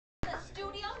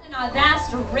and our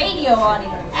vast radio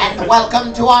audience. And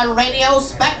welcome to our Radio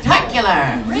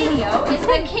Spectacular. Radio is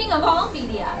the king of all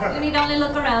media. You need only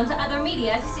look around to other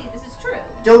media to see this is true.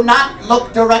 Do not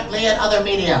look directly at other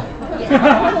media.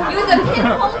 Yeah. Use a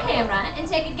pinhole camera and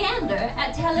take a gander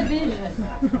at television.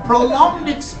 Prolonged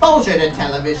exposure to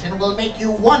television will make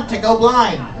you want to go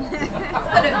blind. Put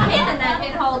a pin in that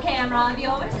pinhole camera of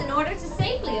yours in order to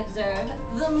safely observe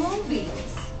the movies.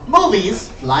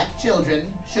 Movies, like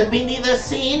children, should be neither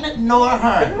seen nor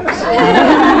heard.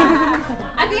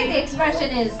 I think the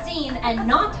expression is seen and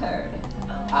not heard.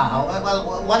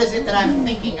 Well, what is it that I'm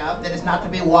thinking of that is not to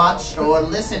be watched or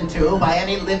listened to by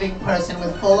any living person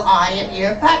with full eye and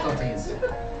ear faculties?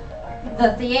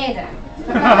 The theater.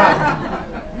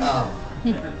 Oh,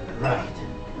 right.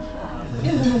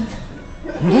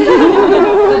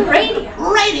 The radio.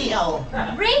 Radio!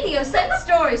 Radio sends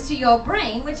stories to your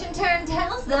brain, which in turn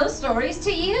tells those stories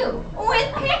to you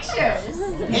with pictures.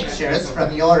 Pictures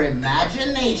from your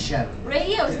imagination.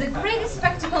 Radio is the greatest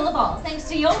spectacle of all, thanks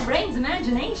to your brain's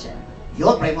imagination.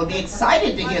 Your brain will be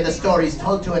excited to hear the stories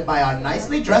told to it by our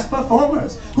nicely dressed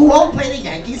performers, who all played a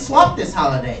Yankee swap this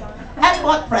holiday, and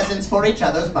bought presents for each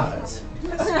other's mothers.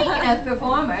 Speaking of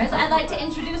performers, I'd like to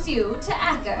introduce you to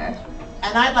Acker.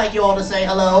 And I'd like you all to say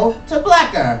hello to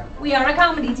Blacker. We are a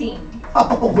comedy team.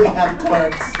 Oh, we have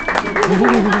quirks. That's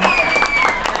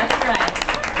right.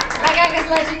 Like Acker's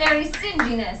legendary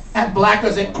stinginess. And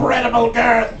Blacker's incredible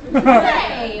girth.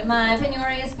 Hey, my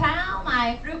penurious pal,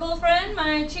 my frugal friend,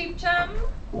 my cheap chum.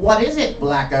 What is it,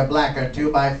 Blacker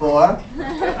 2x4?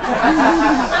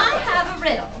 I have a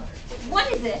riddle. What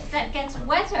is it that gets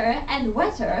wetter and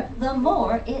wetter the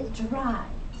more it dries?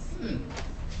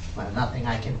 Well, nothing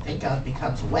I can think of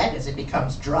becomes wet as it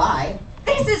becomes dry.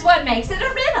 This is what makes it a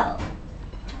riddle.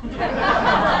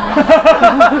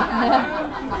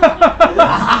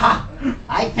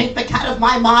 I think the cat of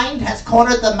my mind has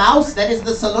cornered the mouse that is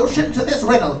the solution to this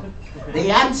riddle.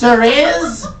 The answer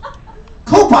is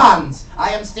coupons.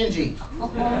 I am stingy.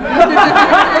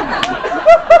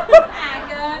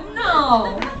 Acker,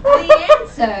 no. The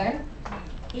answer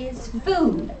is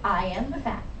food. I am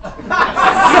fat.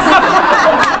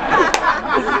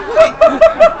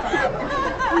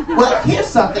 Well, here's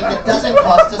something that doesn't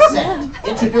cost a cent.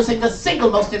 Introducing the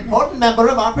single most important member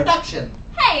of our production.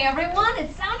 Hey everyone,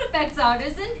 it's sound effects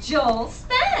artisan Joel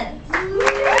Spence.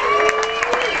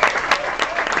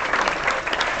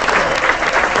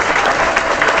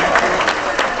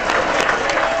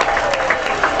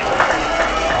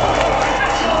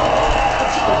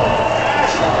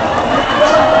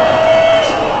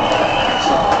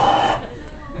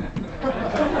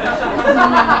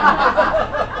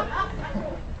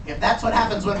 If that's what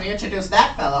happens when we introduce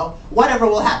that fellow, whatever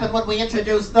will happen when we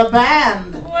introduce the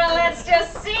band? Well, let's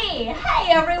just see.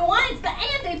 Hey everyone, it's the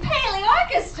Andy Paley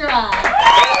Orchestra.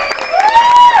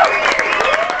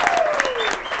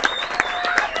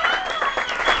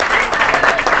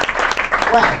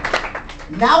 Well,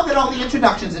 now that all the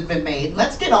introductions have been made,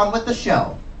 let's get on with the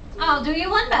show. I'll do you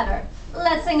one better.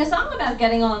 Let's sing a song about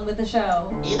getting on with the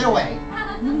show. Either way.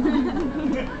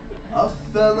 A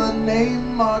fella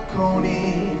named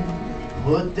Marconi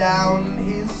put down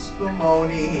his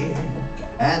spumoni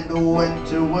and went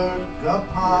to work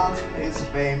upon his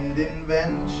famed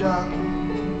invention.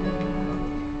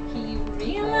 He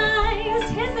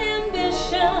realized his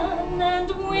ambition,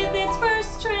 and with its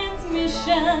first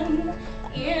transmission,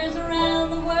 ears around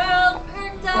the world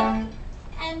perked up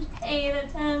and paid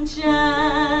attention.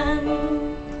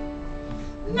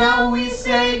 Now we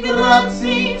say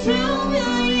grazie to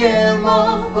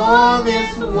Guillermo for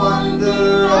this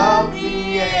wonder of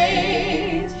the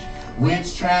age,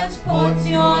 which transports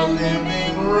your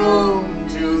living room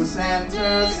to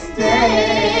center stage.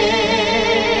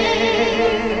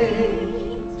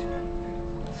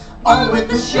 On with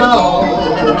the show,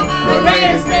 the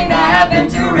greatest thing to happen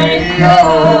to radio.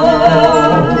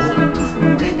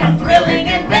 We've got thrilling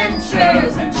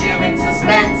adventures and chilling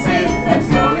suspenses and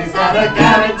stories that are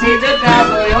guaranteed to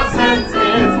dazzle your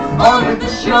senses. On with the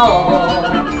show,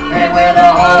 hey, we're the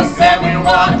hosts and we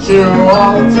want you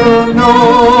all to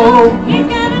know. He's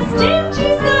got a stingy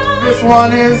side. This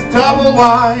one is double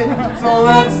wide, so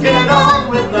let's get on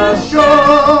with the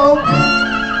show.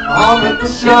 On with the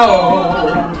show,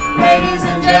 ladies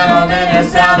and gentlemen, your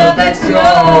sound effects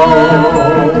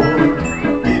show.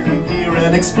 If you hear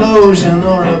an explosion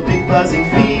or a big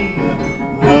buzzing bee,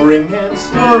 roaring and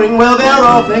snoring, well, they're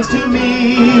all thanks to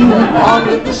me. On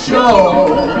with the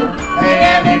show, hey,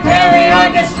 Andy Paley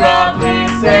Orchestra,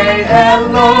 please say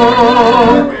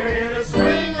hello. We're here to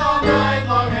swing all night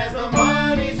long as the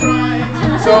money's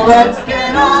right. So let's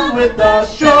get on with the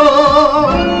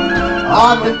show. On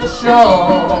on with the show.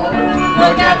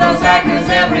 Look at those actors,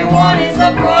 everyone is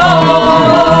a pro.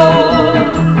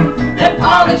 They're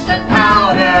polished and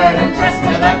powdered and dressed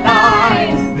to the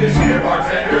nines. This year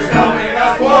bartender's helping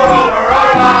us pour over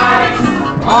our eyes.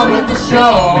 On with the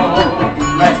show.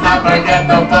 Let's not forget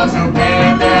the folks who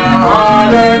paid their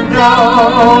hard-earned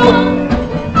dough.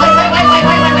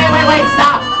 Wait,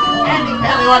 stop! Andy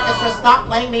Bailey Orchestra, stop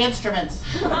playing the instruments.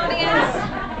 Audience,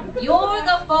 you're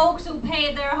the folks who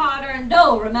paid their hard-earned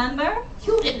dough, remember?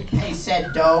 You didn't pay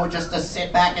said dough just to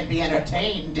sit back and be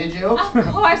entertained, did you? Of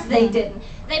course they didn't.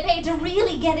 They paid to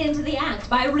really get into the act,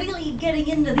 by really getting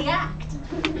into the act.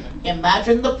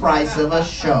 Imagine the price of a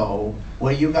show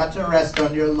where you got to rest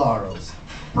on your laurels.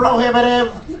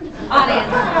 Prohibitive.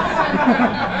 Audience,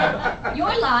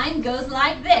 your line goes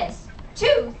like this.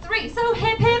 2, 3, so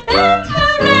hip hip and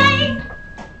hooray!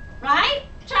 Right?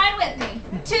 Try it with me.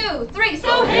 2, 3,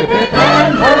 so hip hip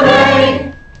and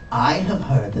hooray! I have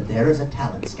heard that there is a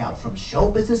talent scout from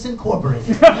Show Business Incorporated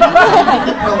in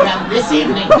the program this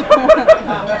evening.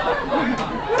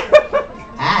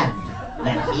 And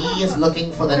that he is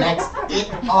looking for the next IT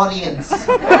audience.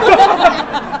 Now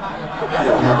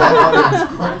that audience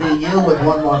could be you with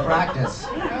one more practice.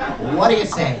 What do you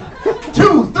say?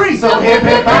 2, 3, so hip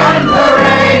hip and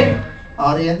hooray!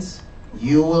 Audience,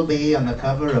 you will be on the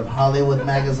cover of Hollywood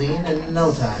magazine in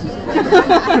no time.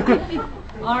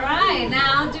 All right,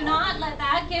 now do not let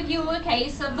that give you a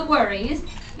case of the worries.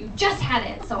 You just had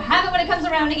it, so have it when it comes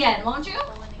around again, won't you?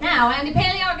 Now, Andy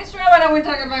Bailey Orchestra, why don't we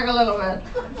take it back a little bit?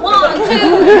 1, 2, 3,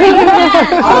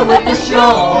 and on with the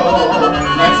show.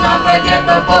 Let's not forget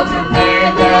the folks who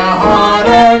paid their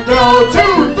hard-earned dough.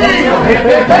 2, 3, hip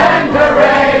hip and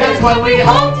hooray! That's what we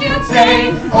hoped you'd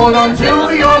say. Hold on to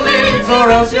your legs,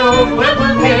 or else you'll flip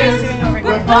and miss.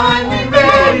 We're finally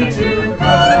ready to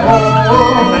go.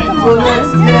 So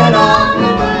let's get on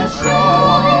with the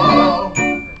show.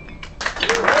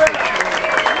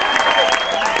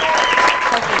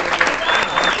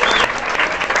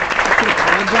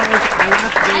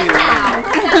 And now,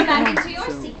 step back into your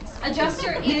seats. Adjust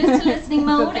your ears to listening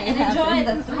mode and enjoy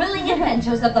the thrilling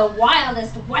adventures of the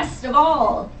wildest west of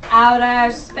all,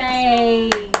 outer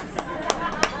space.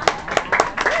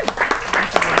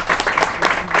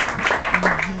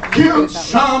 Kids,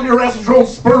 shine your astral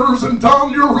spurs and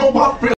don your robot fit.